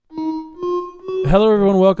Hello,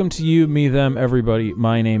 everyone. Welcome to You, Me, Them, Everybody.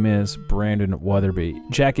 My name is Brandon Weatherby.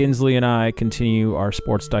 Jack Inslee and I continue our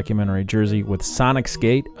sports documentary Jersey with Sonic's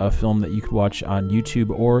Gate, a film that you could watch on YouTube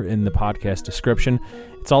or in the podcast description.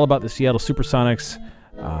 It's all about the Seattle Supersonics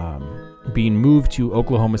being moved to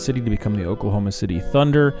Oklahoma City to become the Oklahoma City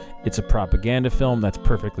Thunder. It's a propaganda film. That's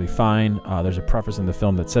perfectly fine. There's a preface in the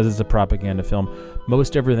film that says it's a propaganda film.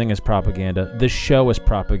 Most everything is propaganda. This show is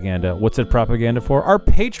propaganda. What's it propaganda for? Our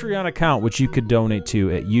Patreon account, which you could donate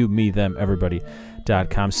to at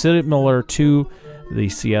youmethemeverybody.com. Similar to the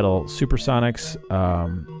Seattle Supersonics,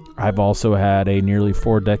 I've also had a nearly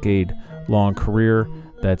 4-decade-long career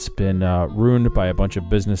that's been ruined by a bunch of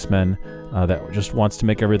businessmen that just wants to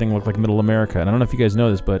make everything look like Middle America. And I don't know if you guys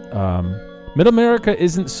know this, but Middle America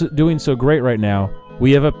isn't doing so great right now.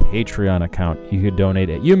 We have a Patreon account. You could donate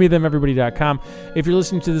at youmethemeverybody.com. If you're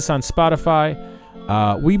listening to this on Spotify,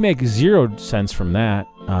 we make 0 cents from that.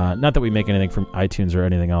 Not that we make anything from iTunes or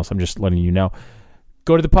anything else. I'm just letting you know.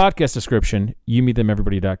 Go to the podcast description,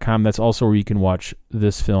 youmethemeverybody.com. That's also where you can watch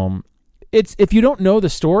this film. If you don't know the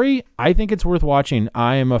story, I think it's worth watching.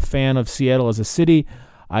 I am a fan of Seattle as a city.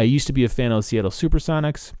 I used to be a fan of the Seattle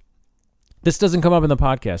Supersonics. This doesn't come up in the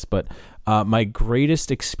podcast, but my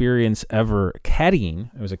greatest experience ever caddying,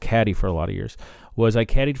 I was a caddy for a lot of years, was I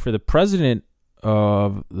caddied for the president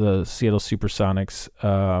of the Seattle Supersonics.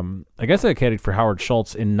 I guess I caddied for Howard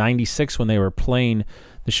Schultz in '96 when they were playing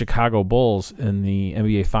the Chicago Bulls in the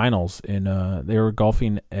NBA Finals. They were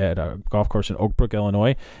golfing at a golf course in Oak Brook,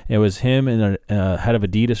 Illinois. It was him and a head of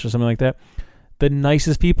Adidas or something like that. The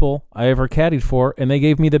nicest people I ever caddied for, and they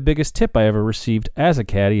gave me the biggest tip I ever received as a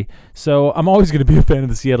caddy. So I'm always going to be a fan of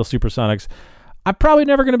the Seattle Supersonics. I'm probably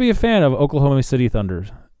never going to be a fan of Oklahoma City Thunder,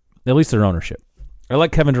 at least their ownership. I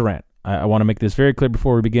like Kevin Durant. I want to make this very clear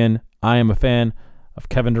before we begin. I am a fan of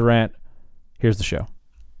Kevin Durant. Here's the show.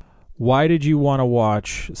 Why did you want to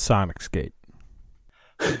watch Sonic's Gate?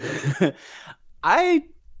 I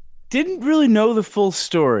didn't really know the full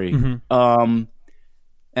story. Mm-hmm.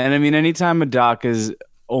 And I mean, anytime a doc is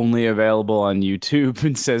only available on YouTube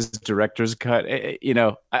and says director's cut,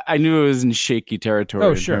 I knew it was in shaky territory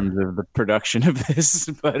in terms of the production of this.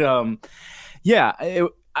 But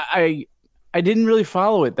I didn't really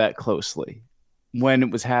follow it that closely when it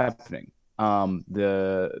was happening.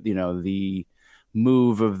 The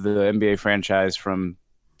move of the NBA franchise from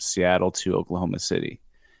Seattle to Oklahoma City.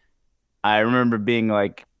 I remember being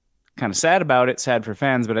like kind of sad about it, sad for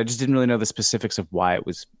fans, but I just didn't really know the specifics of why it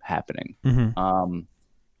was happening. Mm-hmm.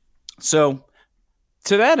 So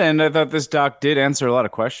to that end, I thought this doc did answer a lot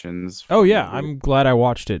of questions. Oh yeah, I'm glad I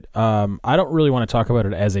watched it. I don't really want to talk about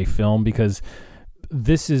it as a film because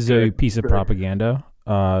this is a piece of propaganda.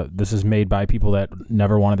 This is made by people that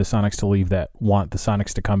never wanted the Sonics to leave, that want the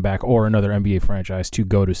Sonics to come back, or another NBA franchise to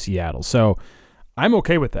go to Seattle. So I'm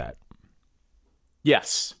okay with that.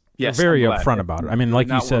 Yes. They're very upfront about it. I mean, like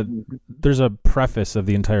you said, there's a preface of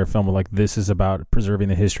the entire film where, like, this is about preserving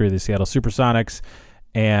the history of the Seattle Supersonics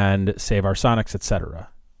and save our Sonics, etc.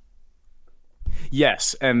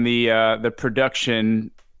 Yes, and the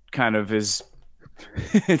production kind of is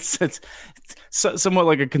it's somewhat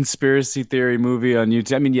like a conspiracy theory movie on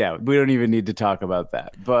YouTube. I mean, yeah, we don't even need to talk about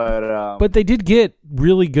that. But they did get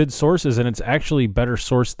really good sources, and it's actually better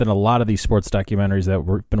sourced than a lot of these sports documentaries that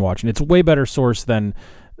we've been watching. It's way better sourced than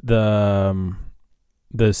the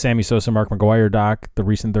Sammy Sosa, Mark McGwire doc, the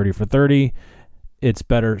recent 30 for 30. It's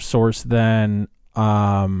better sourced than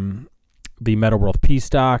the Meta World Peace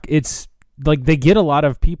doc. It's like they get a lot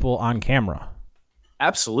of people on camera.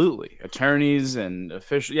 Absolutely. Attorneys and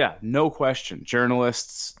officials. Yeah, no question.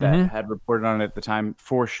 Journalists that had reported on it at the time,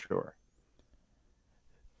 for sure.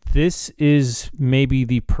 This is maybe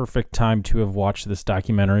the perfect time to have watched this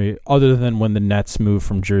documentary, other than when the Nets moved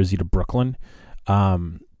from Jersey to Brooklyn.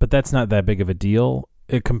 But that's not that big of a deal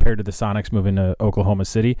compared to the Sonics moving to Oklahoma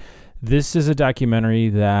City. This is a documentary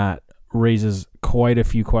that raises quite a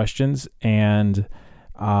few questions, and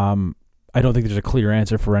I don't think there's a clear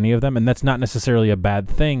answer for any of them, and that's not necessarily a bad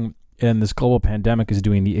thing. And this global pandemic is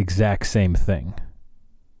doing the exact same thing.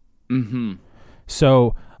 Mm-hmm.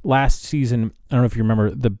 So last season, I don't know if you remember,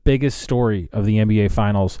 the biggest story of the NBA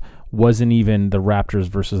Finals wasn't even the Raptors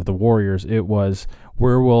versus the Warriors. It was,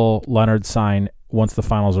 where will Leonard sign once the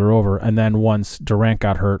finals are over? And then once Durant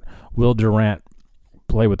got hurt, will Durant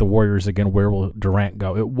play with the Warriors again? Where will Durant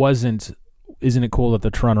go? It wasn't, isn't it cool that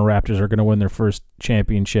the Toronto Raptors are going to win their first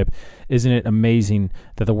championship? Isn't it amazing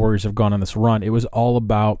that the Warriors have gone on this run? It was all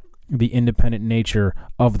about the independent nature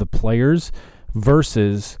of the players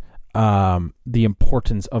versus the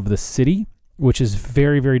importance of the city, which is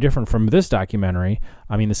very, very different from this documentary.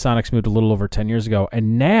 I mean, the Sonics moved a little over 10 years ago,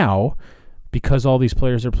 and now because all these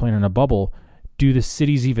players are playing in a bubble, do the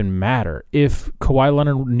cities even matter? If Kawhi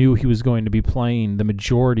Leonard knew he was going to be playing the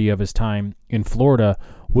majority of his time in Florida,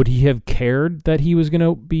 would he have cared that he was going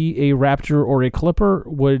to be a Raptor or a Clipper?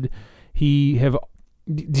 Would he have...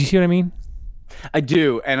 Do you see what I mean? I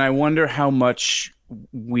do, and I wonder how much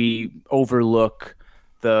we overlook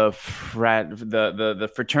the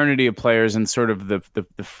fraternity of players and sort of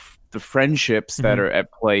the friendships that are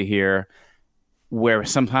at play here, where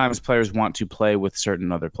sometimes players want to play with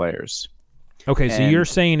certain other players. Okay, so you're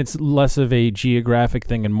saying it's less of a geographic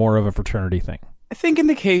thing and more of a fraternity thing. I think in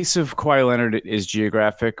the case of Kawhi Leonard, it is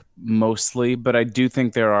geographic mostly, but I do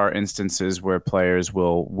think there are instances where players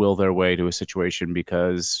will their way to a situation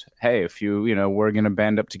because, hey, if we're going to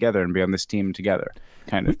band up together and be on this team together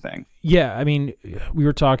kind of thing. Yeah, I mean, we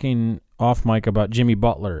were talking off mic about Jimmy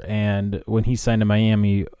Butler, and when he signed to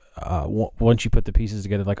Miami, once you put the pieces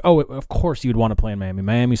together, like, oh, of course you'd want to play in Miami.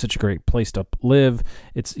 Miami's such a great place to live.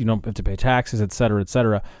 It's, you don't have to pay taxes, et cetera, et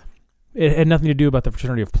cetera. It had nothing to do about the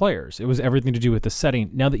fraternity of players. It was everything to do with the setting.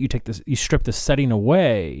 Now that you strip the setting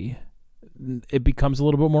away, it becomes a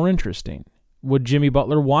little bit more interesting. Would Jimmy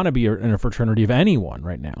Butler want to be in a fraternity of anyone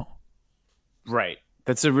right now? Right.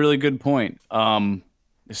 That's a really good point.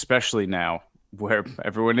 Especially now where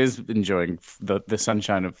everyone is enjoying the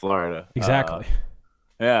sunshine of Florida. Exactly.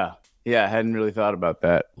 Yeah. I hadn't really thought about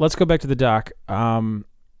that. Let's go back to the doc.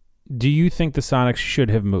 Do you think the Sonics should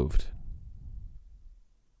have moved?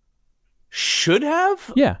 Should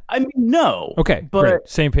have? Yeah. I mean, no. Okay, but great.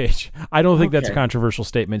 Same page. I don't think that's a controversial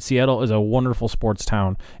statement. Seattle is a wonderful sports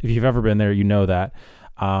town. If you've ever been there, you know that.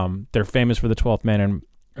 They're famous for the 12th man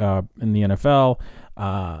in the NFL.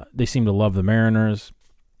 They seem to love the Mariners.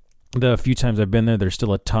 The few times I've been there, there's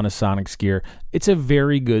still a ton of Sonics gear. It's a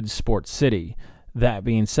very good sports city. That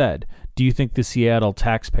being said, do you think the Seattle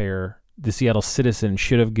taxpayer, the Seattle citizen,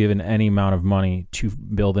 should have given any amount of money to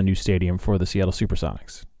build a new stadium for the Seattle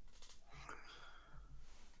Supersonics?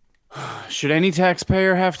 Should any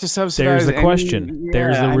taxpayer have to subsidize? There's the question.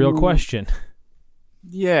 There's the real question.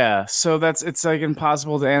 Yeah, so it's like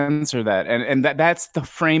impossible to answer that, and that's the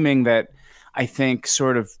framing that I think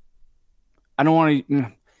sort of, I don't want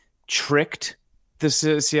to tricked the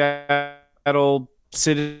Seattle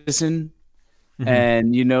citizen. Mm-hmm.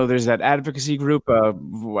 And there's that advocacy group.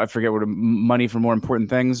 I forget what, Money for More Important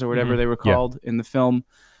Things or whatever they were called in the film,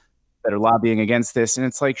 that are lobbying against this, and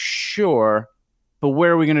it's like, sure. But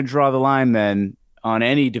where are we going to draw the line then on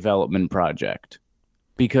any development project?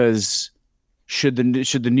 Because should the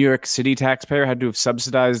New York City taxpayer had to have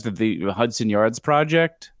subsidized the Hudson Yards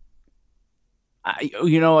project?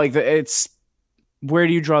 It's, where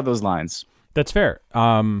do you draw those lines? That's fair.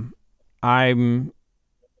 I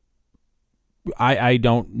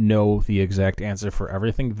don't know the exact answer for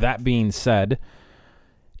everything. That being said,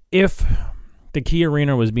 if the Key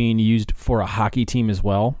Arena was being used for a hockey team as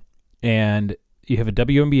well, and you have a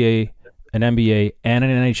WNBA, an NBA, and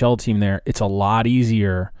an NHL team there, it's a lot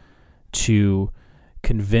easier to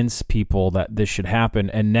convince people that this should happen.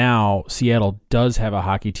 And now Seattle does have a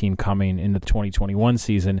hockey team coming in the 2021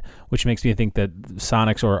 season, which makes me think that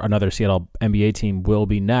Sonics or another Seattle NBA team will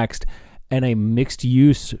be next. And a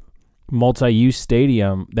mixed-use, multi-use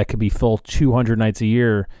stadium that could be full 200 nights a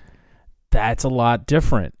year, that's a lot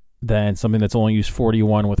different than something that's only used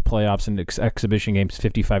 41 with playoffs and exhibition games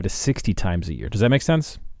 55 to 60 times a year. Does that make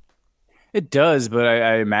sense? It does, but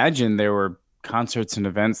I imagine there were concerts and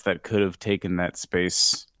events that could have taken that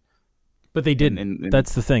space. But they didn't.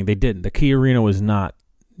 That's the thing. They didn't. The Key Arena was not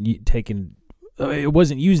taken. It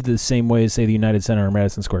wasn't used the same way as, say, the United Center or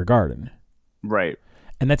Madison Square Garden. Right.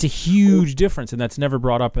 And that's a huge difference, and that's never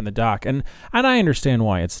brought up in the doc. And I understand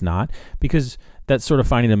why it's not, because that's sort of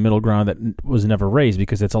finding a middle ground that was never raised,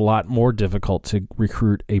 because it's a lot more difficult to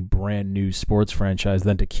recruit a brand new sports franchise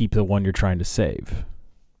than to keep the one you're trying to save.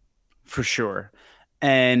 For sure.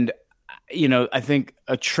 And, I think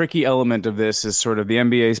a tricky element of this is sort of the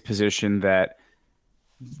NBA's position that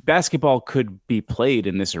basketball could be played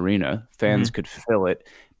in this arena. Fans could fill it,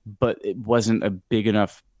 but it wasn't a big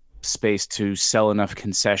enough space to sell enough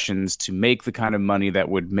concessions to make the kind of money that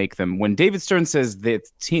would make them. When David Stern says that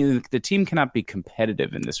the team cannot be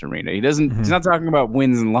competitive in this arena, he's not talking about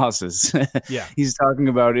wins and losses. Yeah. He's talking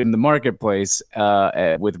about in the marketplace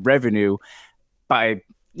with revenue by,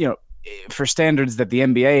 for standards that the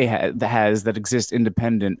NBA has that exist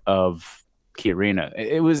independent of Key Arena.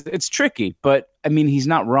 It's tricky, but I mean, he's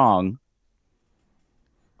not wrong.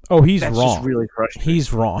 Oh, he's That's wrong. Just really frustrating.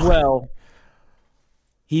 He's wrong. Well,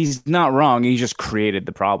 he's not wrong. He just created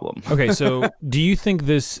the problem. Okay, so do you think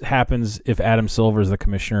this happens if Adam Silver is the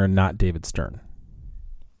commissioner and not David Stern?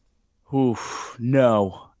 Oof,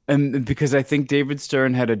 no. And because I think David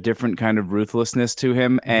Stern had a different kind of ruthlessness to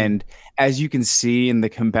him. And as you can see in the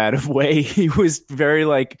combative way, he was very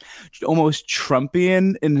like almost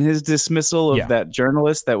Trumpian in his dismissal of that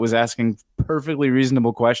journalist that was asking perfectly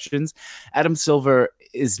reasonable questions. Adam Silver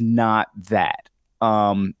is not that.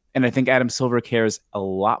 And I think Adam Silver cares a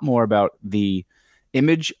lot more about the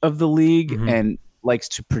image of the league and likes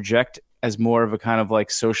to project as more of a kind of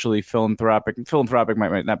like socially philanthropic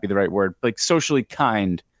might not be the right word, like socially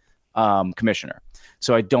kind commissioner.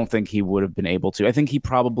 So I don't think he would have been able to. I think he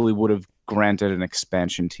probably would have granted an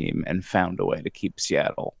expansion team and found a way to keep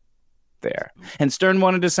Seattle there. And Stern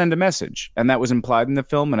wanted to send a message, and that was implied in the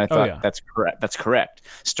film. And I thought that's correct. That's correct.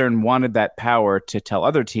 Stern wanted that power to tell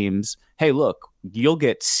other teams, "Hey, look, you'll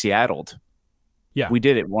get Seattled. Yeah, we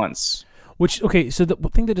did it once." So the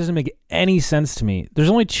thing that doesn't make any sense to me, there's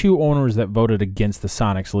only two owners that voted against the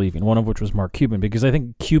Sonics leaving, one of which was Mark Cuban, because I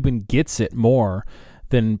think Cuban gets it more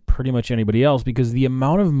than pretty much anybody else, because the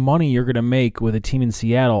amount of money you're going to make with a team in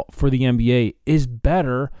Seattle for the NBA is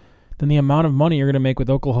better than the amount of money you're going to make with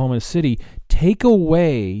Oklahoma City. Take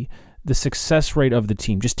away the success rate of the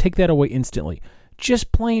team. Just take that away instantly.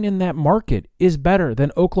 Just playing in that market is better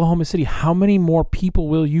than Oklahoma City. How many more people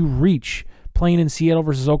will you reach playing in Seattle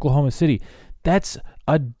versus Oklahoma City? That's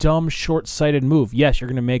a dumb, short-sighted move. Yes, you're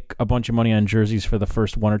going to make a bunch of money on jerseys for the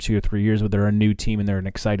first 1 or 2 or 3 years, but they're a new team and they're an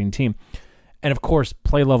exciting team. And, of course,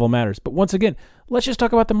 play level matters. But once again, let's just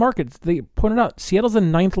talk about the markets. They pointed out Seattle's the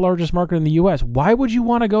 9th largest market in the U.S. Why would you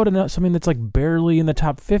want to go to something that's like barely in the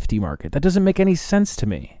top 50 market? That doesn't make any sense to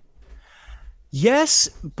me. Yes,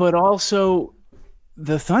 but also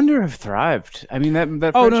the Thunder have thrived. I mean, that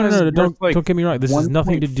no. Don't get me wrong. This has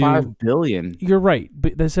nothing to do $1.5 billion. You're right,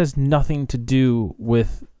 but this has nothing to do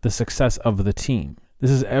with the success of the team.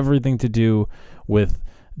 This has everything to do with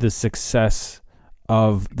the success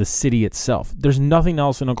of the city itself. There's nothing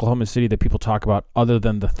else in Oklahoma City that people talk about other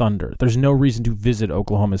than the Thunder. There's no reason to visit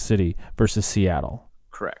Oklahoma City versus Seattle.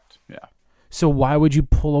 Correct. Yeah. So why would you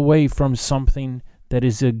pull away from something that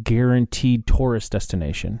is a guaranteed tourist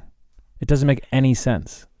destination? It doesn't make any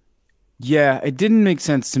sense. Yeah, it didn't make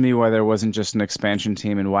sense to me why there wasn't just an expansion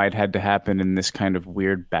team and why it had to happen in this kind of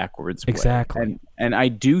weird backwards way. Exactly. And I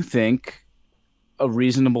do think a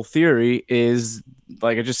reasonable theory is,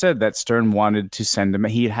 like I just said, that Stern wanted to send him.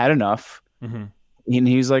 He had enough. And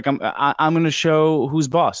he's like, I'm going to show who's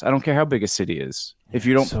boss. I don't care how big a city is. If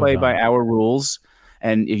you don't play by our rules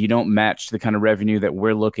and if you don't match the kind of revenue that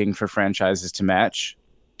we're looking for franchises to match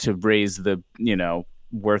to raise the,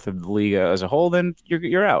 worth of the league as a whole, then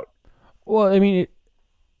you're out. Well, I mean,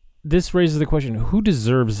 this raises the question, who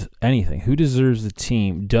deserves anything? Who deserves the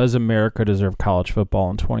team? Does America deserve college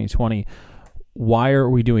football in 2020? Why are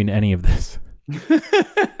we doing any of this?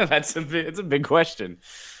 It's a big question.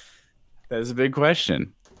 That is a big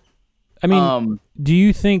question. I mean, do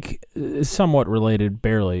you think, somewhat related,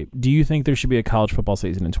 barely, do you think there should be a college football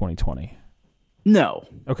season in 2020? No.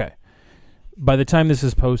 Okay. By the time this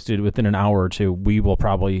is posted, within an hour or two, we will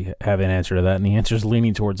probably have an answer to that, and the answer is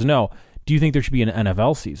leaning towards no. Do you think there should be an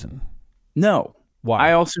NFL season? No. Why?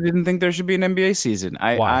 I also didn't think there should be an NBA season.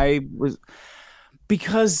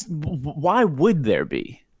 Because why would there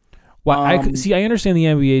be? Well, I understand the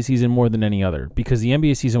NBA season more than any other, because the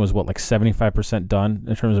NBA season was, 75% done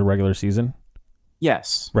in terms of regular season?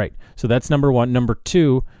 Yes. Right. So that's number one. Number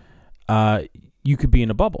two, you could be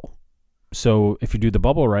in a bubble. So if you do the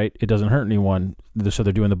bubble right, it doesn't hurt anyone. So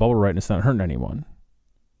they're doing the bubble right, and it's not hurting anyone.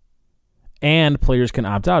 And players can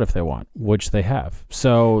opt out if they want, which they have.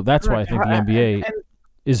 So that's why I think the NBA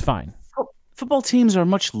is fine. Football teams are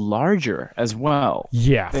much larger as well.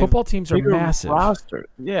 Yeah, football teams are massive. Roster.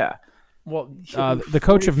 Yeah. Well, the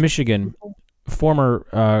coach of Michigan,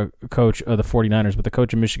 former coach of the 49ers, but the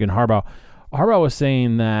coach of Michigan, Harbaugh was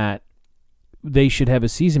saying that they should have a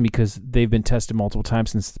season because they've been tested multiple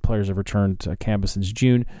times since the players have returned to campus since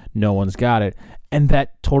June. No one's got it. And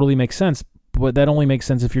that totally makes sense. But that only makes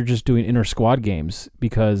sense if you're just doing inter-squad games,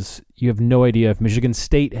 because you have no idea if Michigan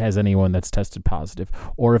State has anyone that's tested positive,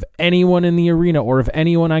 or if anyone in the arena, or if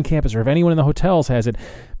anyone on campus, or if anyone in the hotels has it.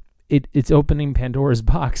 It's opening Pandora's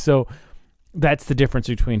box. So that's the difference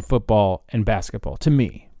between football and basketball, to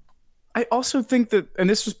me. I also think that, and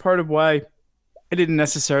this was part of why I didn't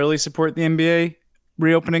necessarily support the NBA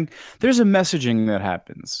reopening, there's a messaging that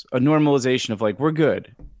happens, a normalization of we're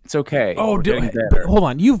good. It's okay. Oh, hold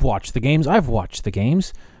on. You've watched the games. I've watched the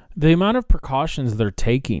games. The amount of precautions they're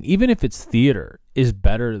taking, even if it's theater, is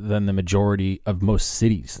better than the majority of most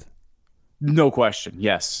cities. No question.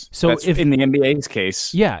 Yes. So that's in the NBA's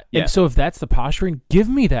case. Yeah. And so if that's the posturing, give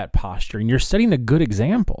me that posturing. You're setting a good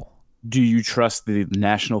example. Do you trust the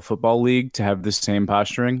National Football League to have the same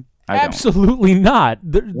posturing? I don't. Absolutely not.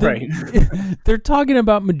 Right. They're talking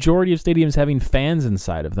about majority of stadiums having fans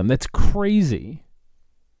inside of them. That's crazy.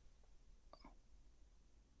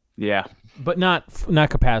 Yeah. But not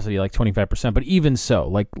capacity like 25%, but even so,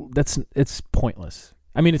 like it's pointless.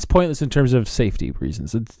 I mean, it's pointless in terms of safety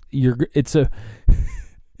reasons. It's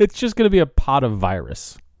just going to be a pot of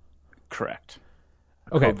virus. Correct.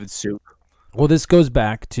 Okay. COVID soup. Well, this goes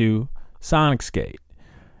back to Sonicsgate.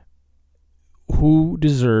 Who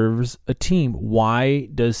deserves a team? Why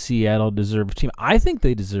does Seattle deserve a team? I think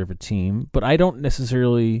they deserve a team, but I don't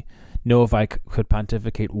necessarily know if I could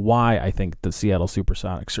pontificate why I think the Seattle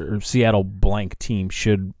Supersonics or Seattle blank team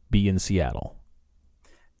should be in Seattle.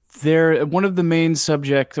 One of the main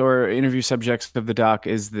subject or interview subjects of the doc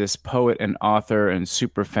is this poet and author and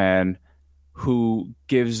superfan who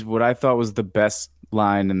gives what I thought was the best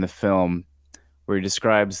line in the film, where he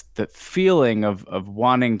describes the feeling of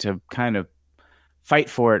wanting to kind of fight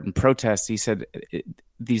for it and protest. He said,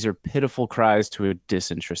 these are pitiful cries to a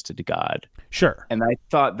disinterested God. Sure. And I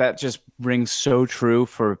thought that just rings so true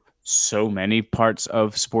for so many parts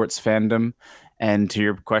of sports fandom. And to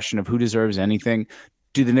your question of who deserves anything,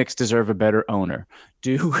 do the Knicks deserve a better owner?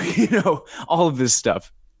 Do, all of this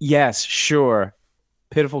stuff? Yes, sure.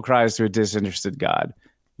 Pitiful cries to a disinterested God.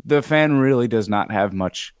 The fan really does not have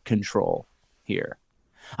much control here.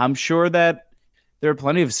 I'm sure that there are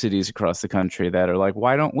plenty of cities across the country that are like,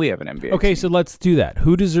 why don't we have an NBA Okay, team? so let's do that.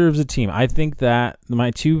 Who deserves a team? I think that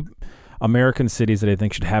my two American cities that I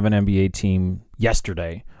think should have an NBA team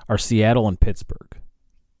yesterday are Seattle and Pittsburgh.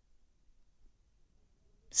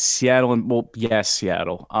 Seattle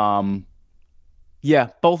Seattle. Yeah,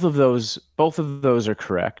 both of those are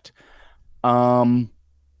correct.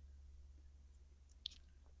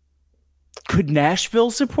 Could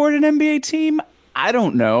Nashville support an NBA team? I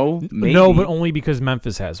don't know. Maybe. No, but only because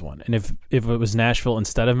Memphis has one. And if it was Nashville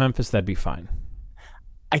instead of Memphis, that'd be fine.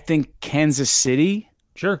 I think Kansas City.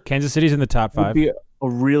 Sure, Kansas City's in the top 5. Would be a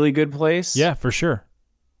really good place. Yeah, for sure.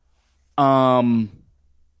 I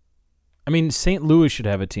mean, St. Louis should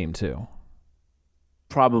have a team too.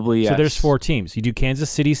 Probably, yes. So there's 4 teams. You do Kansas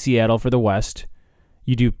City, Seattle for the West.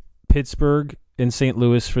 You do Pittsburgh and St.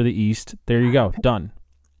 Louis for the East. There you go. Done.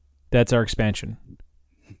 That's our expansion.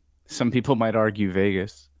 Some people might argue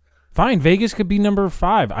Vegas. Fine, Vegas could be number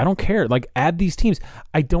 5. I don't care. Like, add these teams.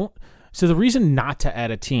 So the reason not to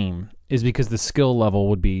add a team is because the skill level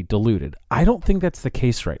would be diluted. I don't think that's the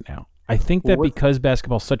case right now. I think that because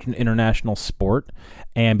basketball is such an international sport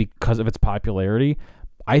and because of its popularity,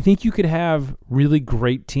 I think you could have really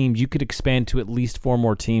great teams. You could expand to at least 4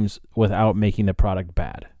 more teams without making the product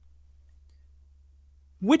bad.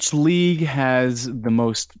 Which league has the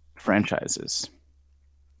most franchises?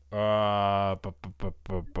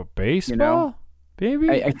 Baseball, maybe.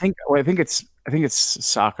 I think it's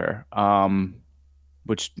soccer,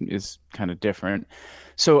 which is kind of different.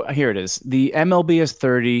 So here it is: the MLB is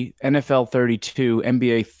 30, NFL 32,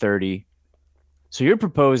 NBA 30. So you're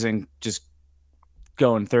proposing just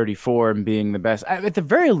going 34 and being the best. At the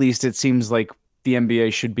very least, it seems like the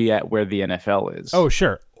NBA should be at where the NFL is. Oh,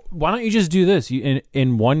 sure. Why don't you just do this?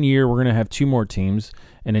 In 1 year, we're going to have 2 more teams,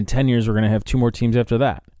 and in 10 years, we're going to have 2 more teams after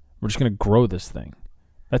that. We're just going to grow this thing.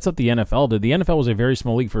 That's what the NFL did. The NFL was a very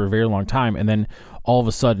small league for a very long time, and then all of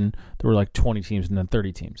a sudden, there were like 20 teams and then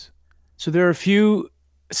 30 teams. So there are a few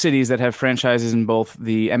cities that have franchises in both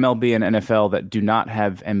the MLB and NFL that do not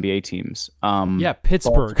have NBA teams. Yeah,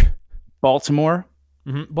 Pittsburgh. Baltimore.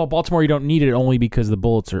 Mm-hmm. Well, Baltimore, you don't need it only because the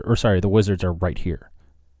the Wizards are right here.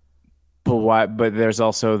 But why? But there's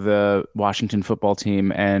also the Washington football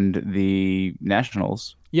team and the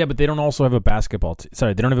Nationals. Yeah, but they don't also have a basketball.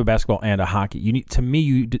 They don't have a basketball and a hockey. You need, to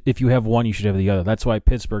me, if you have one, you should have the other. That's why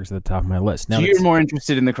Pittsburgh's at the top of my list. Now so you're more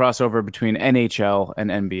interested in the crossover between NHL and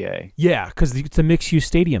NBA? Yeah, because it's a mixed-use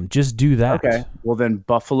stadium. Just do that. Okay. Well, then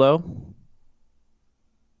Buffalo,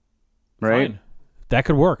 right? Fine. That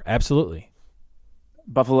could work. Absolutely.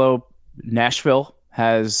 Buffalo, Nashville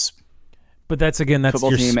has. But that's your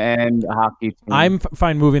football team and a hockey team. I'm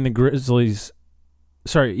fine moving the Grizzlies.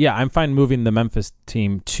 I'm fine moving the Memphis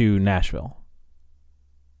team to Nashville.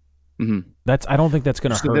 Mm-hmm. I don't think that's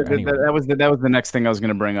going to hurt anyone. That was the next thing I was going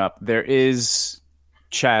to bring up. There is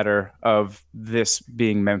chatter of this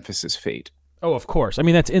being Memphis's fate. Oh, of course. I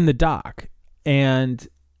mean, that's in the doc, and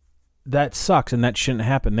that sucks, and that shouldn't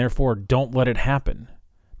happen. Therefore, don't let it happen.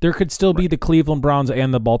 There could still be the Cleveland Browns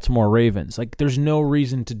and the Baltimore Ravens. Like, there's no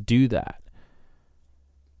reason to do that.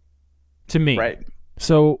 To me. Right.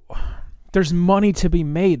 So there's money to be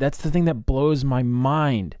made. That's the thing that blows my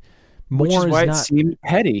mind. Which is More why is it not. seemed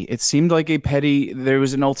petty. It seemed like there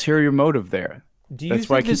was an ulterior motive there. Do you That's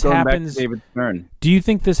why I think keep this going back to happens? David Stern. Do you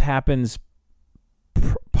think this happens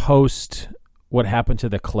post what happened to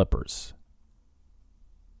the Clippers?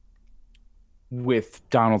 With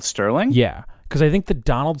Donald Sterling? Yeah, because I think the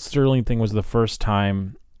Donald Sterling thing was the first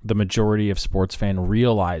time the majority of sports fans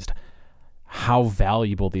realized how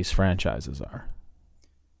valuable these franchises are.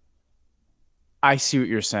 I see what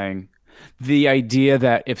you're saying. The idea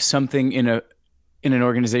that if something in an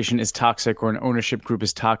organization is toxic or an ownership group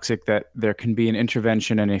is toxic, that there can be an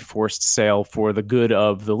intervention and a forced sale for the good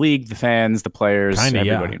of the league, the fans, the players,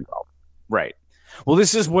 everybody involved. Right. Well,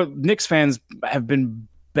 this is what Knicks fans have been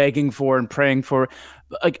begging for and praying for.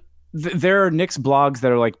 Like, there are Knicks blogs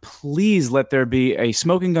that are like, please let there be a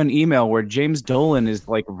smoking gun email where James Dolan is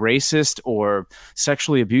like racist or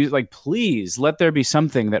sexually abused. Like, please let there be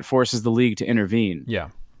something that forces the league to intervene. Yeah.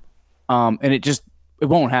 And it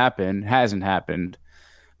won't happen. Hasn't happened.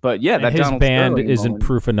 But yeah, that his Donald band Sterling isn't moment.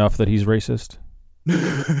 proof enough that he's racist.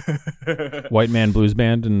 White Man Blues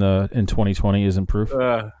Band in 2020 isn't proof.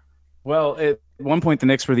 Well, at one point, the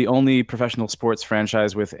Knicks were the only professional sports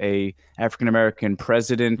franchise with a African American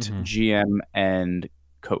president, GM, and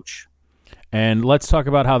coach. And let's talk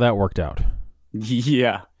about how that worked out.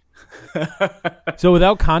 Yeah. So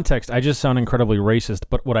without context, I just sound incredibly racist,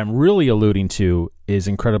 but what I'm really alluding to is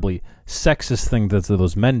incredibly sexist thing that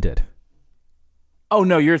those men did. Oh,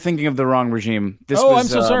 no, you're thinking of the wrong regime. I'm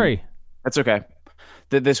so sorry. That's okay.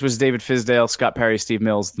 This was David Fizdale, Scott Perry, Steve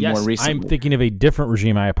Mills, Yes, more recently. I'm thinking of a different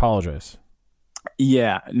regime. I apologize.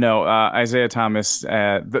 Yeah, no, Isaiah Thomas.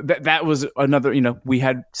 That was another. We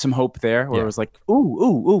had some hope there, where it was like,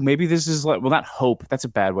 ooh, maybe this is like, well, not hope. That's a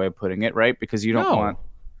bad way of putting it, right? Because you don't want.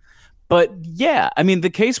 But yeah, I mean, the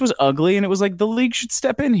case was ugly, and it was like the league should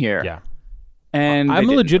step in here. Yeah, and I'm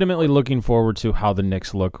legitimately looking forward to how the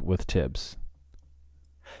Knicks look with Tibbs.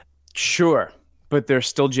 Sure, but they're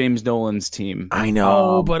still James Dolan's team. I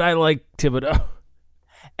know, but I like Thibodeau.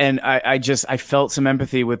 And I felt some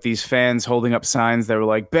empathy with these fans holding up signs that were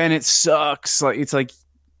like, Bennett sucks. Like, it's like,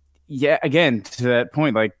 yeah, again, to that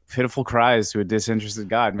point, like pitiful cries to a disinterested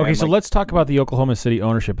God. Man. Okay, so let's talk about the Oklahoma City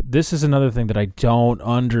ownership. This is another thing that I don't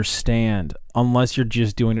understand unless you're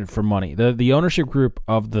just doing it for money. The ownership group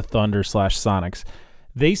of the Thunder / Sonics,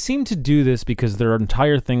 they seem to do this because their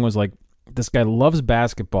entire thing was like, this guy loves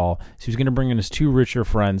basketball, so he's going to bring in his two richer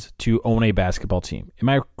friends to own a basketball team. Am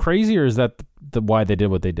I crazy, or is that why they did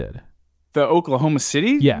what they did? The Oklahoma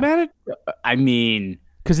City? Yeah. I mean...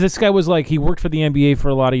 Because this guy was like, he worked for the NBA for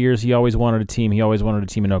a lot of years. He always wanted a team. He always wanted a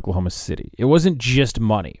team in Oklahoma City. It wasn't just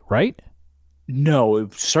money, right? No,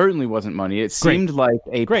 it certainly wasn't money. It seemed like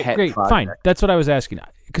a pet project. Fine. That's what I was asking.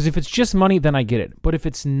 Because if it's just money, then I get it. But if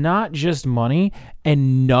it's not just money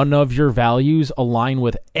and none of your values align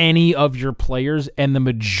with any of your players and the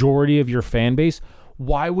majority of your fan base,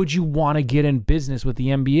 why would you want to get in business with the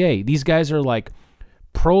NBA? These guys are like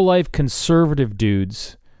pro-life conservative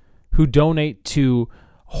dudes who donate to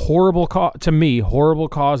horrible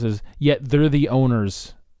causes, yet they're the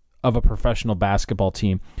owners of a professional basketball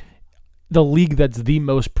team. The league that's the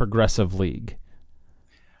most progressive league.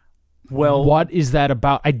 Well, what is that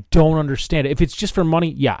about? I don't understand it. If it's just for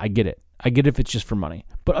money, yeah, I get it. I get it if it's just for money.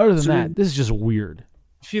 But other than that, this is just weird.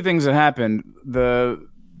 A few things that happened. The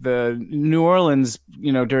New Orleans,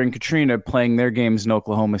 during Katrina, playing their games in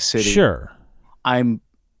Oklahoma City. Sure. I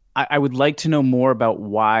would like to know more about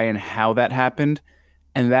why and how that happened.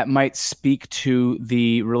 And that might speak to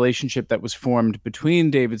the relationship that was formed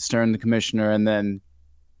between David Stern, the commissioner, and then,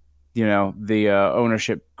 the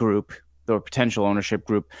ownership group, the potential ownership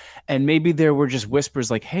group. And maybe there were just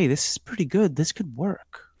whispers like, hey, this is pretty good. This could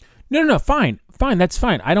work. No, fine. That's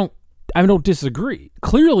fine. I don't disagree.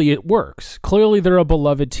 Clearly it works. Clearly they're a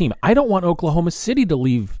beloved team. I don't want Oklahoma City to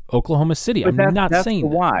leave Oklahoma City. I'm not saying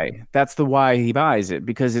that. Why. That's the why he buys it,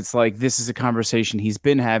 because it's like, this is a conversation he's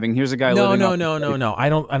been having. Here's a guy No. I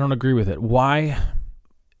don't agree with it. Why?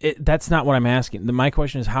 That's not what I'm asking. My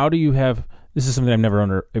question is, how do you have, this is something I'm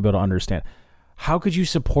never able to understand. How could you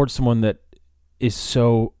support someone that is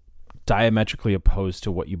so diametrically opposed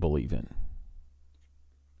to what you believe in?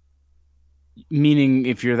 Meaning,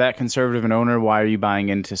 if you're that conservative an owner, why are you buying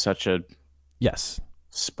into such a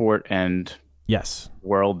sport and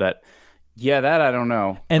world that? Yeah, that I don't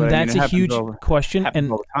know. And that's a huge question.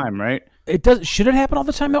 And all the time, right? It does. Should it happen all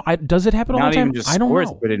the time? though? Does it happen all the time? Not even just I don't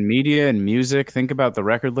sports, know. but in media and music. Think about the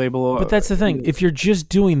record label. But that's the thing. If you're just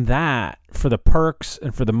doing that for the perks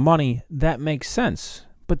and for the money, that makes sense.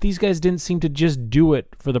 But these guys didn't seem to just do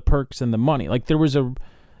it for the perks and the money. Like there was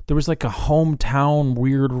like a hometown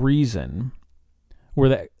weird reason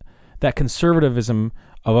where that conservatism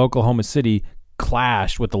of Oklahoma City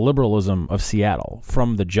clashed with the liberalism of Seattle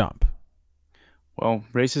from the jump. Well,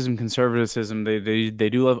 racism, conservatism, they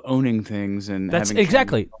do love owning things and That's having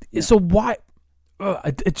exactly. Yeah. So why?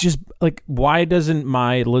 It's just like, why doesn't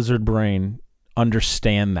my lizard brain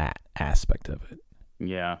understand that aspect of it?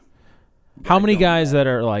 Yeah. How many guys that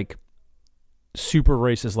are like super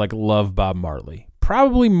racist like love Bob Marley?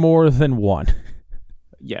 Probably more than one.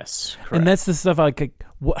 Yes, correct. And that's the stuff like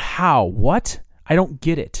what? How? What? I don't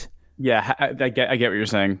get it. Yeah, I get what you're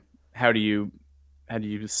saying. How do you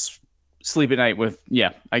sleep at night with?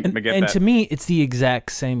 Yeah, I get that. And to me, it's the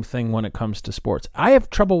exact same thing when it comes to sports. I have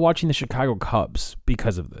trouble watching the Chicago Cubs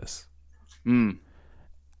because of this.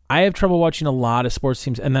 I have trouble watching a lot of sports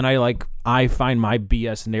teams, and then I find my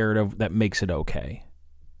BS narrative that makes it okay.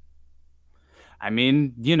 I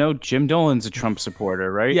mean, Jim Dolan's a Trump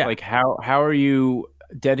supporter, right? Yeah. Like how are you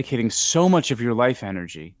dedicating so much of your life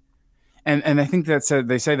energy? And I think they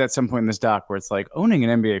say that at some point in this doc where it's like owning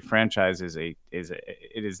an NBA franchise it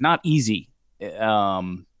is not easy.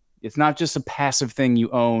 It's not just a passive thing you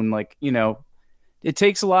own. Like, it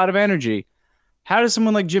takes a lot of energy. How does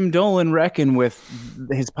someone like Jim Dolan reckon with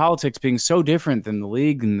his politics being so different than the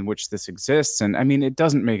league in which this exists? And I mean, it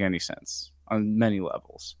doesn't make any sense on many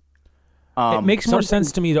levels. It makes more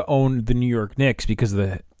sense to me to own the New York Knicks because of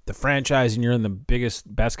the franchise, and you're in the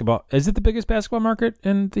biggest basketball. Is it the biggest basketball market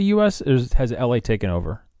in the U.S.? Or has LA taken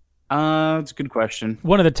over? It's a good question.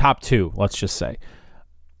 One of the top two, let's just say.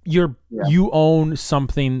 You own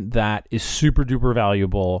something that is super duper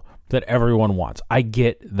valuable that everyone wants. I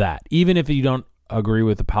get that. Even if you don't agree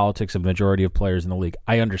with the politics of the majority of players in the league,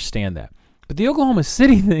 I understand that. But the Oklahoma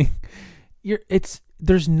City thing,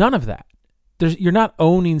 there's none of that. You're not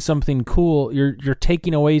owning something cool. You're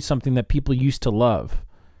taking away something that people used to love.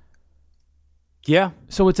 Yeah.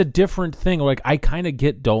 So it's a different thing. Like, I kind of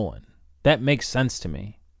get Dolan. That makes sense to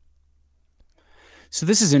me. So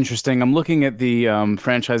this is interesting. I'm looking at the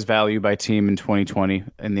franchise value by team in 2020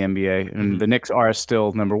 in the NBA, and the Knicks are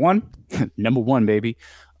still number one. Number one, baby.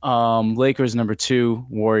 Lakers number 2,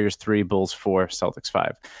 Warriors 3, Bulls 4, Celtics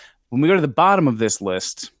 5. When we go to the bottom of this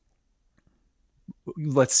list,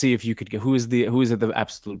 let's see if you could get who is at the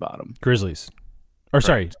absolute bottom. Grizzlies. Or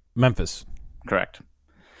sorry, Memphis. Correct.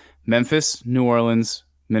 Memphis, New Orleans,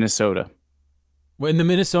 Minnesota. When the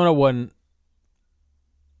Minnesota one,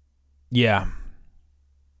 yeah,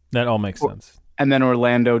 that all makes sense. And then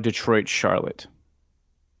Orlando, Detroit, Charlotte.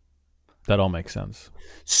 That all makes sense.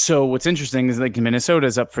 So what's interesting is like Minnesota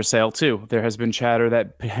is up for sale too. There has been chatter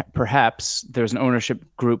that perhaps there's an ownership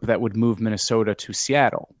group that would move Minnesota to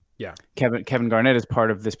Seattle. Yeah. Kevin Garnett is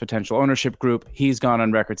part of this potential ownership group. He's gone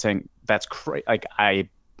on record saying that's crazy. Like, I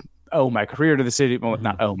owe my career to the city. Well,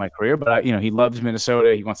 not owe my career, but he loves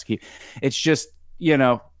Minnesota. He wants to keep. It's just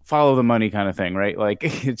follow the money kind of thing, right? Like,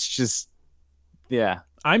 it's just, yeah.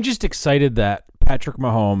 I'm just excited that Patrick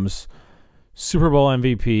Mahomes, Super Bowl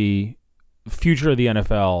MVP, future of the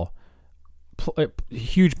NFL,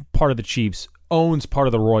 huge part of the Chiefs, owns part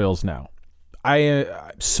of the Royals now. I'm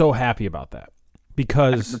so happy about that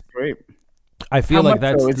because that's great. I feel like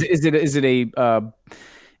that's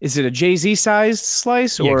is it a Jay-Z sized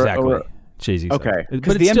slice or exactly Jay-Z? Okay,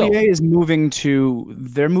 because the NBA is moving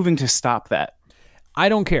to stop that. I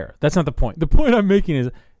don't care. That's not the point. The point I'm making is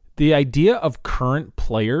the idea of current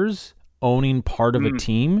players owning part of a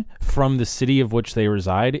team from the city of which they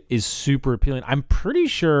reside is super appealing. I'm pretty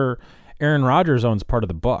sure Aaron Rodgers owns part of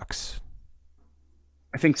the Bucks.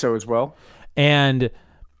 I think so as well. And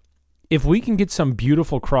if we can get some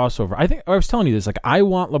beautiful crossover, I was telling you this, like, I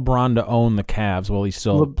want LeBron to own the Cavs while he's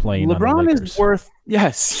still playing on the Lakers. Is worth,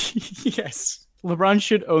 yes. LeBron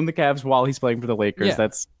should own the Cavs while he's playing for the Lakers. Yeah.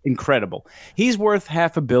 That's incredible. He's worth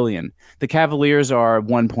 $500 million. The Cavaliers are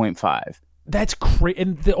 1.5. That's crazy.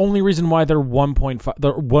 And the only reason why they're 1.5,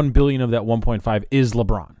 the 1 billion of that 1.5 is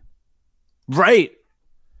LeBron. Right.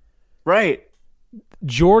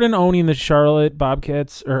 Jordan owning the Charlotte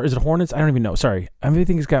Bobcats, or is it Hornets? I don't even know. Sorry.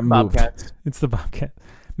 Everything has got moved. Bobcats. It's the Bobcat.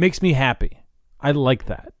 Makes me happy. I like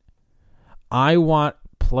that. I want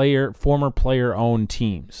former player-owned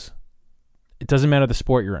teams. It doesn't matter the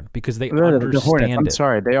sport you're in because they understand the Hornets. I'm it.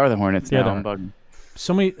 sorry. They are the Hornets They're now. I'm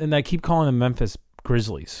bugging. And I keep calling them Memphis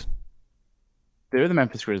Grizzlies. They're the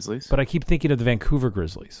Memphis Grizzlies. But I keep thinking of the Vancouver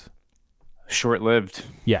Grizzlies. Short-lived.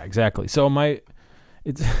 Yeah, exactly. So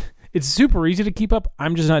it's super easy to keep up.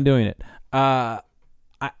 I'm just not doing it. Do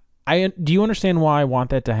you understand why I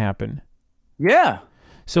want that to happen? Yeah.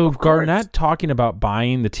 So Garnett talking about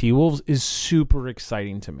buying the T-Wolves is super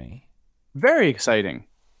exciting to me. Very exciting.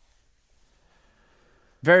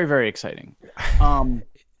 Very, very exciting.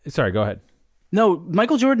 Sorry, go ahead. No,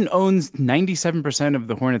 Michael Jordan owns 97% of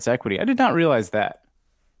the Hornets equity. I did not realize that.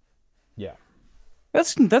 Yeah.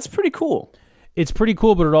 That's pretty cool. It's pretty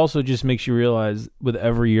cool, but it also just makes you realize with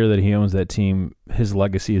every year that he owns that team, his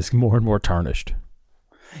legacy is more and more tarnished.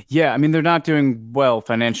 Yeah, I mean they're not doing well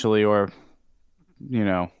financially or, you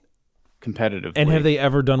know, competitively. And have they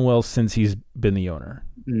ever done well since he's been the owner?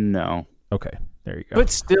 No. Okay, there you go. But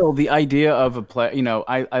still, the idea of a play,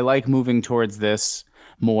 I like moving towards this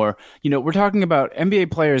more. We're talking about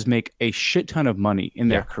NBA players make a shit ton of money in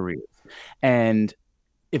their careers. And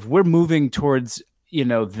if we're moving towards,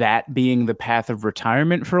 that being the path of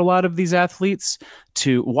retirement for a lot of these athletes,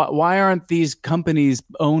 to why aren't these companies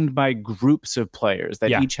owned by groups of players that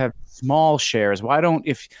each have small shares?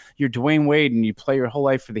 If you're Dwayne Wade and you play your whole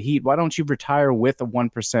life for the Heat, why don't you retire with a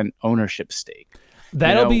 1% ownership stake?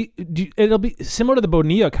 It'll be similar to the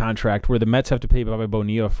Bonilla contract where the Mets have to pay Bobby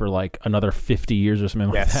Bonilla for like another 50 years or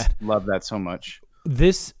something like that. Love that so much.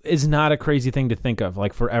 This is not a crazy thing to think of.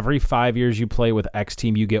 Like for every 5 years you play with X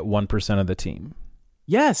team, you get 1% of the team.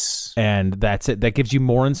 Yes. And that's it. That gives you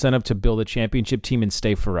more incentive to build a championship team and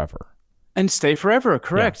stay forever.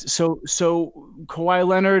 Correct. Yeah. So Kawhi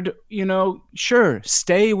Leonard, sure,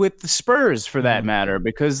 stay with the Spurs for that matter,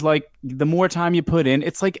 because like the more time you put in,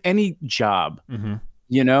 it's like any job.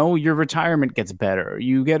 Your retirement gets better.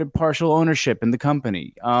 You get a partial ownership in the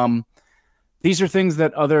company. These are things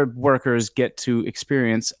that other workers get to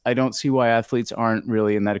experience. I don't see why athletes aren't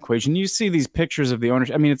really in that equation. You see these pictures of the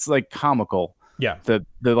owners. I mean, it's like comical. Yeah. The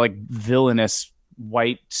like villainous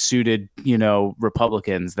white suited,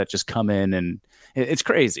 Republicans that just come in, and it's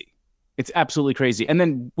crazy. It's absolutely crazy. And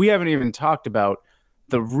then we haven't even talked about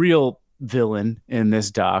the real villain in this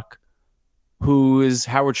doc, who is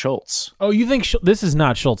Howard Schultz. Oh, you think this is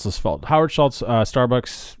not Schultz's fault? Howard Schultz,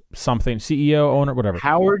 Starbucks something, CEO, owner, whatever.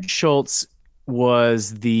 Howard Schultz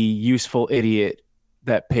was the useful idiot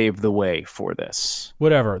that paved the way for this.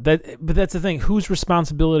 Whatever. But that's the thing. Whose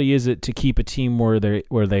responsibility is it to keep a team where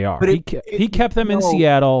they are? But he kept them in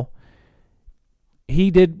Seattle. He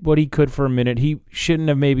did what he could for a minute. He shouldn't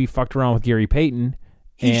have maybe fucked around with Gary Payton.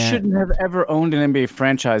 He shouldn't have ever owned an NBA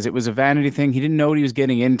franchise. It was a vanity thing. He didn't know what he was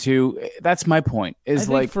getting into. That's my point. I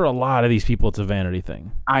think for a lot of these people, it's a vanity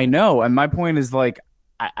thing. I know, and my point is like,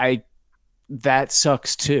 I that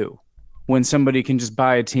sucks too. When somebody can just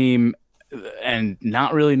buy a team and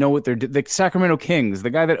not really know what they're doing. The Sacramento Kings, the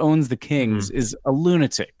guy that owns the Kings, is a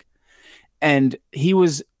lunatic. And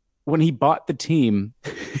when he bought the team,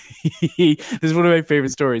 this is one of my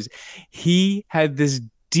favorite stories. He had this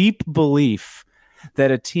deep belief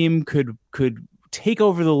that a team could take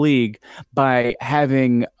over the league by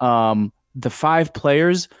having the 5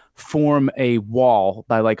 players form a wall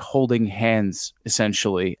by like holding hands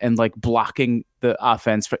essentially and like blocking the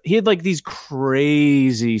offense. He had like these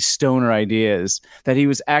crazy stoner ideas that he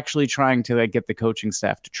was actually trying to like get the coaching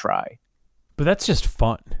staff to try. But that's just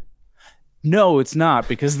fun. No, it's not,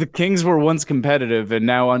 because the Kings were once competitive and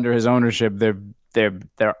now under his ownership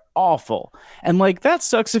they're awful. And like that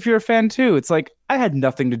sucks if you're a fan too. It's like I had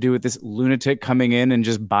nothing to do with this lunatic coming in and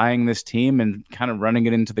just buying this team and kind of running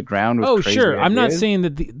it into the ground with crazy sure. ideas. I'm not saying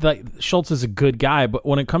that Schultz is a good guy, but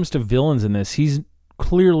when it comes to villains in this, he's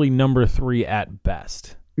clearly number 3 at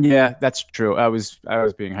best. Yeah, that's true. I was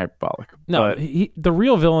being hyperbolic. No, the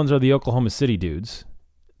real villains are the Oklahoma City dudes,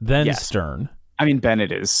 then Stern. I mean,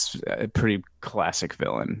 Bennett is a pretty classic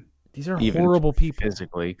villain. These are horrible people.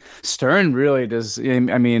 Physically. Stern really does.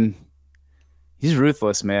 I mean, he's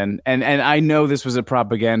ruthless, man. And I know this was a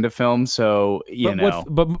propaganda film, so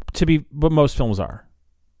but most films are.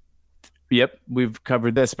 Yep, we've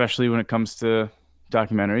covered this, especially when it comes to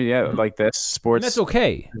documentary. Yeah, like this sports. And that's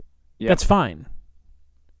okay. Yep. That's fine.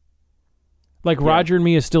 Like Roger and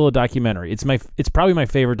Me is still a documentary. It's probably my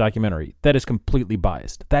favorite documentary. That is completely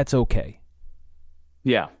biased. That's okay.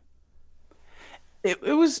 Yeah. It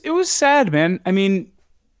was sad, man. I mean,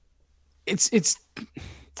 it's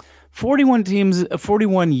 41 teams,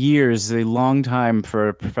 41 years is a long time for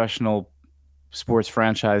a professional sports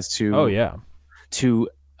franchise to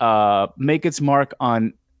make its mark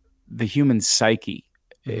on the human psyche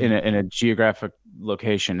in a geographic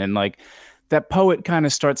location. And like that poet kind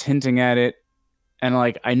of starts hinting at it. And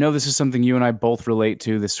like, I know this is something you and I both relate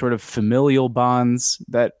to, this sort of familial bonds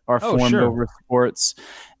that are formed over sports.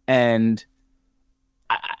 And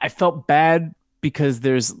I felt bad because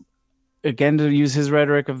there's, again, to use his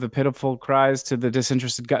rhetoric of the pitiful cries to the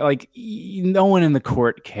disinterested guy, like no one in the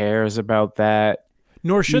court cares about that.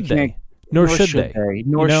 Nor should they. Nor should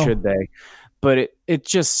they. But it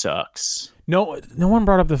just sucks. No one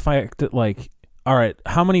brought up the fact that, like, all right,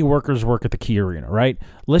 how many workers work at the Key Arena, right?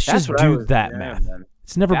 Let's just do that math.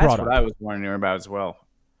 It's never That's brought what up. I was wondering about as well.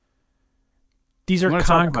 These I are wanna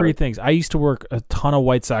talk about concrete it. things. I used to work a ton of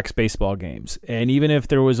White Sox baseball games, and even if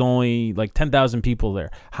there was only like 10,000 people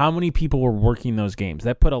there, how many people were working those games?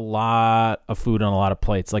 That put a lot of food on a lot of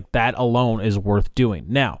plates. Like that alone is worth doing.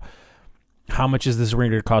 Now, how much is this arena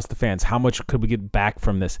going to cost the fans? How much could we get back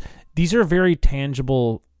from this? These are very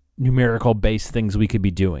tangible, numerical-based things we could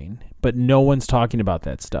be doing, but no one's talking about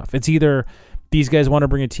that stuff. It's either these guys want to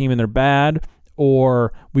bring a team and they're bad,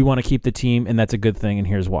 or we want to keep the team and that's a good thing and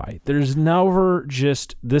here's why. There's never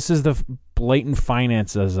just, this is the blatant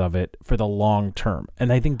finances of it for the long term.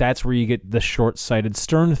 And I think that's where you get the short-sighted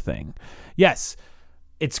Stern thing. Yes,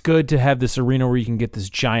 it's good to have this arena where you can get this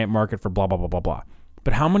giant market for blah, blah, blah, blah, blah.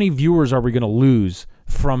 But how many viewers are we going to lose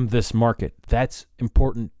from this market? That's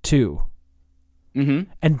important too. Mm-hmm.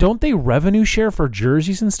 And don't they revenue share for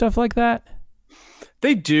jerseys and stuff like that?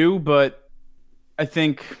 They do, but I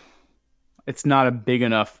think it's not a big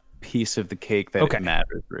enough piece of the cake that it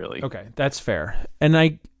matters, really. Okay, that's fair.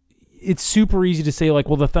 And it's super easy to say, like,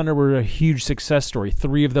 well, the Thunder were a huge success story.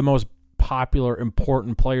 3 of the most popular,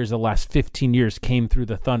 important players of the last 15 years came through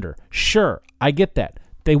the Thunder. Sure, I get that.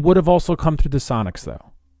 They would have also come through the Sonics,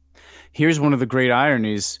 though. Here's one of the great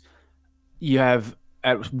ironies. You have,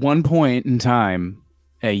 at one point in time,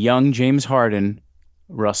 a young James Harden,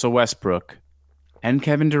 Russell Westbrook, and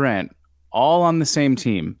Kevin Durant all on the same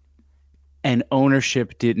team, and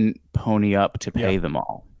ownership didn't pony up to pay them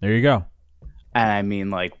all. There you go. And I mean,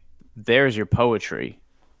 like, there's your poetry.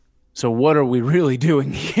 So what are we really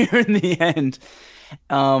doing here in the end?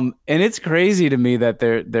 And it's crazy to me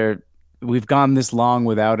that we've gone this long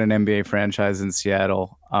without an NBA franchise in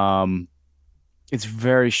Seattle. It's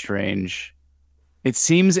very strange. It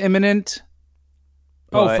seems imminent.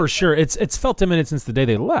 Oh, for sure. It's felt imminent since the day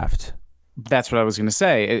they left. That's what I was going to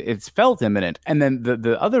say. It's felt imminent. And then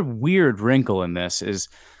the other weird wrinkle in this is,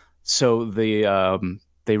 so they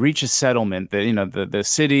reach a settlement that, the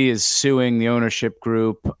city is suing the ownership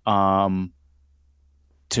group to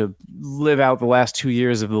live out the last 2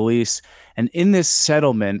 years of the lease. And in this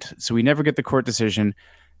settlement, so we never get the court decision,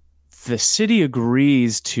 the city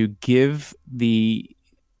agrees to give the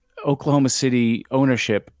Oklahoma City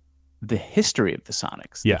ownership the history of the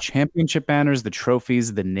Sonics, the championship banners, the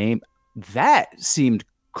trophies, the name. That seemed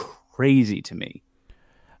crazy to me.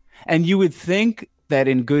 And you would think that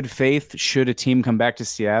in good faith, should a team come back to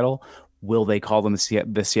Seattle, will they call them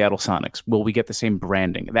the Seattle Sonics? Will we get the same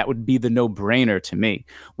branding? That would be the no-brainer to me.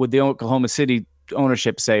 Would the Oklahoma City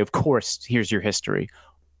ownership say, of course, here's your history?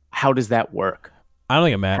 How does that work? I don't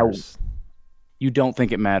think it matters. You don't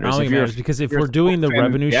think it matters? I don't think it matters because if we're doing the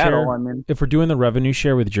revenue share, if we're doing the revenue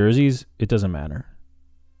share with jerseys, it doesn't matter.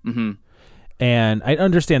 Mm-hmm. And I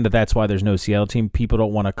understand that that's why there's no Seattle team. People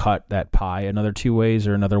don't want to cut that pie another 2 ways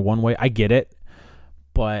or another 1 way. I get it.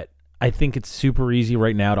 But I think it's super easy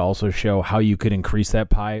right now to also show how you could increase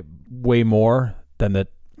that pie way more than the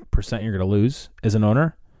percent you're going to lose as an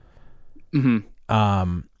owner.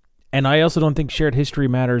 Mm-hmm. And I also don't think shared history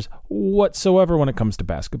matters whatsoever when it comes to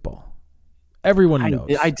basketball. Everyone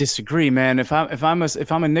knows. I disagree, man. If I'm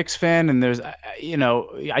a Knicks fan and there's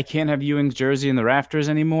I can't have Ewing's jersey in the rafters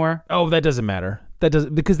anymore. Oh, that doesn't matter. That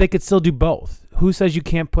doesn't, because they could still do both. Who says you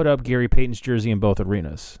can't put up Gary Payton's jersey in both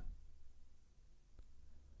arenas?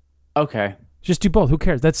 Okay. Just do both. Who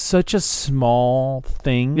cares? That's such a small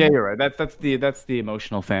thing. Yeah, you're right. That's the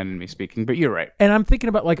emotional fan in me speaking, but you're right. And I'm thinking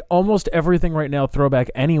about, like, almost everything right now,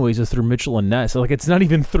 throwback anyways, is through Mitchell and Ness. So, like, it's not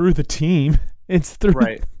even through the team. It's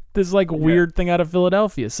through this, like, weird thing out of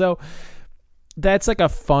Philadelphia. So that's, like, a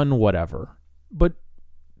fun whatever. But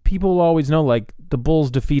people will always know, like, the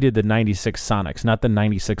Bulls defeated the 96 Sonics, not the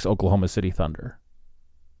 96 Oklahoma City Thunder.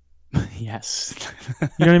 Yes.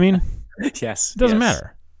 You know what I mean? Yes. It doesn't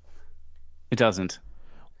matter. It doesn't.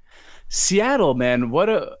 Seattle, man, what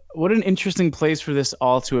an interesting place for this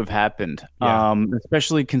all to have happened. Yeah.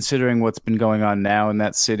 Especially considering what's been going on now in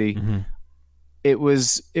that city. Mm-hmm. It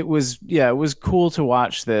was cool to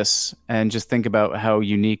watch this and just think about how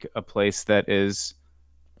unique a place that is.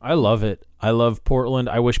 I love it. I love Portland.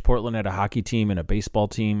 I wish Portland had a hockey team and a baseball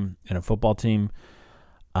team and a football team.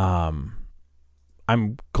 I'm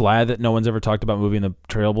glad that no one's ever talked about moving the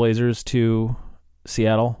Trailblazers to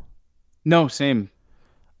Seattle. No, same.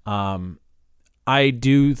 I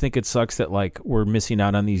do think it sucks that, like, we're missing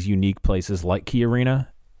out on these unique places like Key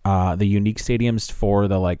Arena, the unique stadiums for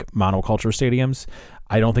the, like, monoculture stadiums.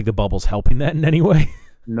 I don't think the bubble's helping that in any way.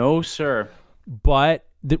 No, sir. But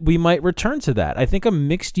we might return to that. I think a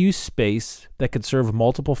mixed-use space that could serve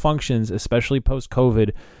multiple functions, especially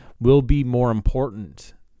post-COVID, will be more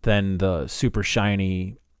important than the super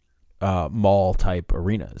shiny mall-type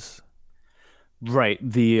arenas. Right.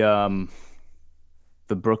 The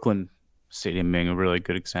Brooklyn Stadium being a really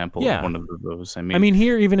good example of Yeah. one of those. I I mean, mean,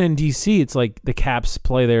 here even in DC, it's like the Caps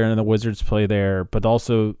play there and the Wizards play there, but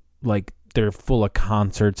also like they're full of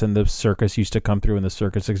concerts and the circus used to come through and the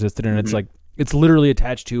circus existed, and it's mhm. like it's literally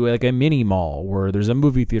attached to like a mini mall where there's a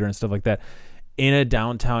movie theater and stuff like that in a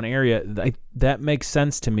downtown area. That makes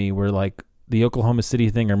sense to me. Where like the Oklahoma City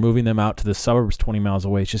thing or moving them out to the suburbs 20 miles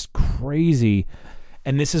away, it's just crazy.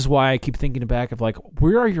 And this is why I keep thinking back of like,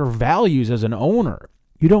 where are your values as an owner?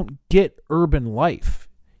 You don't get urban life.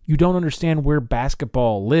 You don't understand where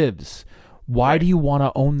basketball lives. Why Right. do you want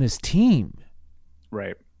to own this team?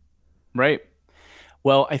 Right. Right.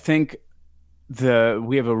 Well, I think the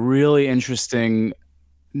we have a really interesting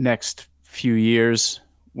next few years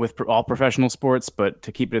with all professional sports, but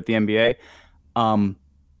to keep it at the NBA, um,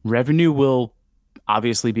 revenue will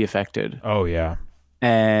obviously be affected, Oh yeah.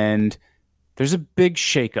 and there's a big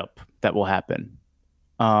shakeup that will happen.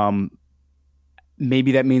 Um,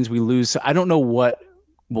 Maybe that means we lose. I don't know what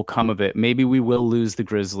will come of it. Maybe we will lose the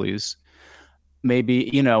Grizzlies.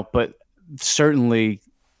 Maybe, but certainly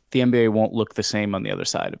the NBA won't look the same on the other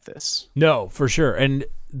side of this. No, for sure. And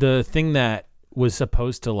the thing that was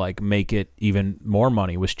supposed to like make it even more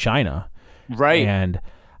money was China. Right. And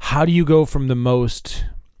how do you go from the most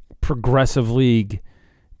progressive league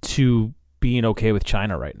to being okay with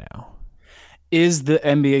China right now? Is the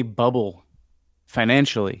NBA bubble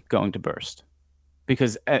financially going to burst?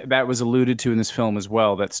 Because that was alluded to in this film as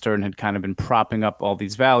well, that Stern had kind of been propping up all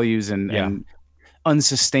these values and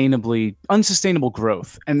unsustainable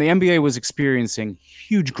growth. And the NBA was experiencing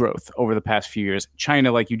huge growth over the past few years.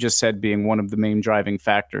 China, like you just said, being one of the main driving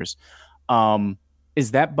factors.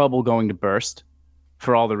 Is that bubble going to burst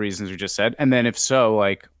for all the reasons we just said? And then if so,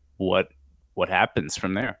 like what happens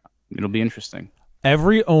from there? It'll be interesting.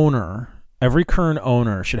 Every owner, every current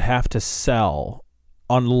owner should have to sell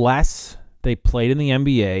unless they played in the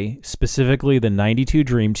NBA, specifically the 92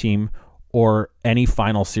 Dream Team or any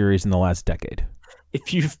final series in the last decade.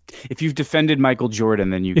 If you've defended Michael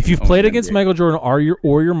Jordan, then you If can you've own played an against NBA. Michael Jordan or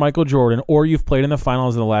you're Michael Jordan or you've played in the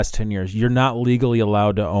finals in the last 10 years, you're not legally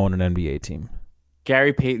allowed to own an NBA team.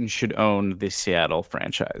 Gary Payton should own the Seattle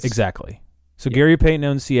franchise. Exactly. So Yeah. Gary Payton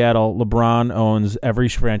owns Seattle. LeBron owns every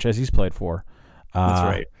franchise he's played for. That's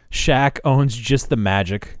right. Shaq owns just the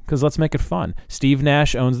Magic because let's make it fun. Steve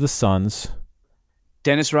Nash owns the Suns.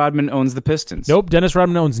 Dennis Rodman owns the Pistons. Nope, Dennis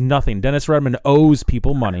Rodman owns nothing. Dennis Rodman owes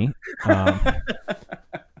people money.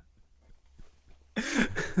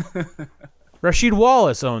 Rasheed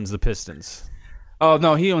Wallace owns the Pistons. Oh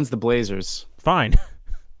no, he owns the Blazers. Fine.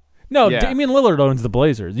 No, Yeah. Damian Lillard owns the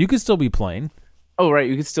Blazers. You could still be playing. Oh right,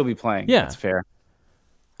 you could still be playing. Yeah. That's fair.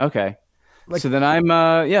 Okay. Like- So then I'm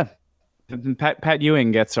yeah. Pat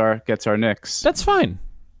Ewing gets our Knicks. That's fine,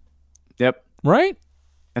 Yep. right?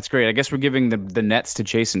 That's great. I guess we're giving the Nets to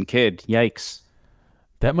Jason Kidd. Yikes.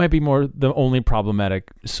 That might be more the only problematic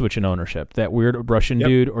switch in ownership. That weird Russian Yep.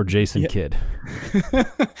 dude or Jason Kidd.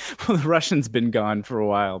 Well, the Russian's been gone for a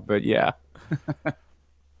while, but yeah. All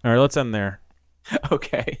right, let's end there.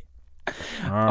 Okay. All